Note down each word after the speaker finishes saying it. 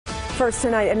First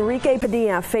tonight, Enrique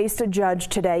Padilla faced a judge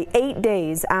today 8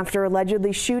 days after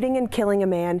allegedly shooting and killing a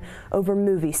man over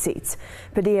movie seats.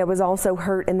 Padilla was also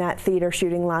hurt in that theater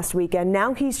shooting last weekend.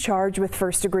 Now he's charged with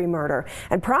first-degree murder,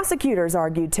 and prosecutors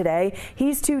argued today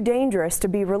he's too dangerous to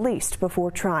be released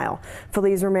before trial.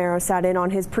 Feliz Romero sat in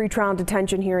on his pretrial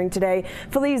detention hearing today.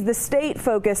 Feliz, the state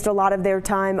focused a lot of their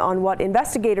time on what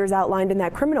investigators outlined in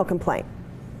that criminal complaint.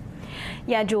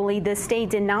 Yeah, Julie, the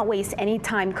state did not waste any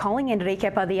time calling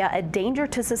Enrique Padilla a danger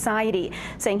to society,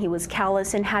 saying he was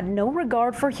callous and had no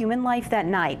regard for human life that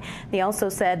night. They also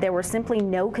said there were simply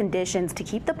no conditions to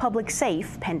keep the public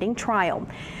safe pending trial.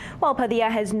 While Padilla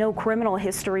has no criminal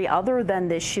history other than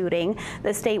this shooting,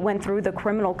 the state went through the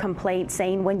criminal complaint,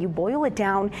 saying when you boil it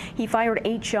down, he fired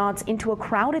 8 shots into a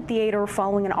crowded theater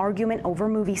following an argument over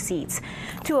movie seats.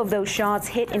 2 of those shots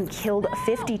hit and killed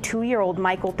 52-year-old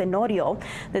Michael Tenorio.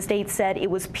 The state said it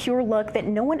was pure luck that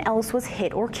no one else was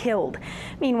hit or killed.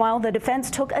 Meanwhile, the defense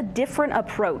took a different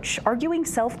approach, arguing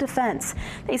self-defense.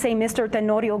 They say Mr.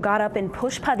 Tenorio got up and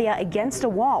pushed Padilla against a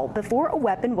wall before a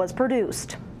weapon was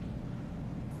produced.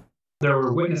 There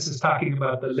were witnesses talking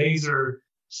about the laser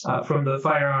from the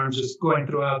firearms just going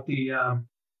throughout the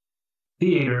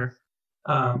theater.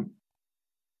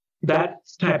 That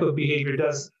type of behavior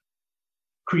does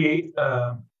create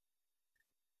a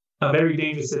very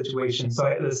dangerous situation.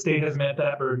 So the state has met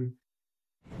that burden.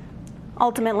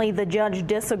 Ultimately, the judge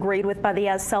disagreed with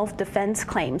Padilla's self-defense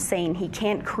claim, saying he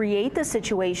can't create the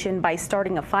situation by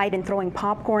starting a fight and throwing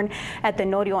popcorn at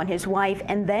Tenorio and his wife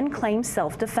and then claim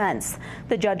self-defense.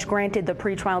 The judge granted the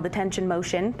pretrial detention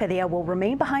motion. Padilla will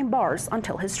remain behind bars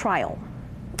until his trial.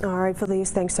 All right,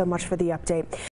 Feliz, thanks so much for the update.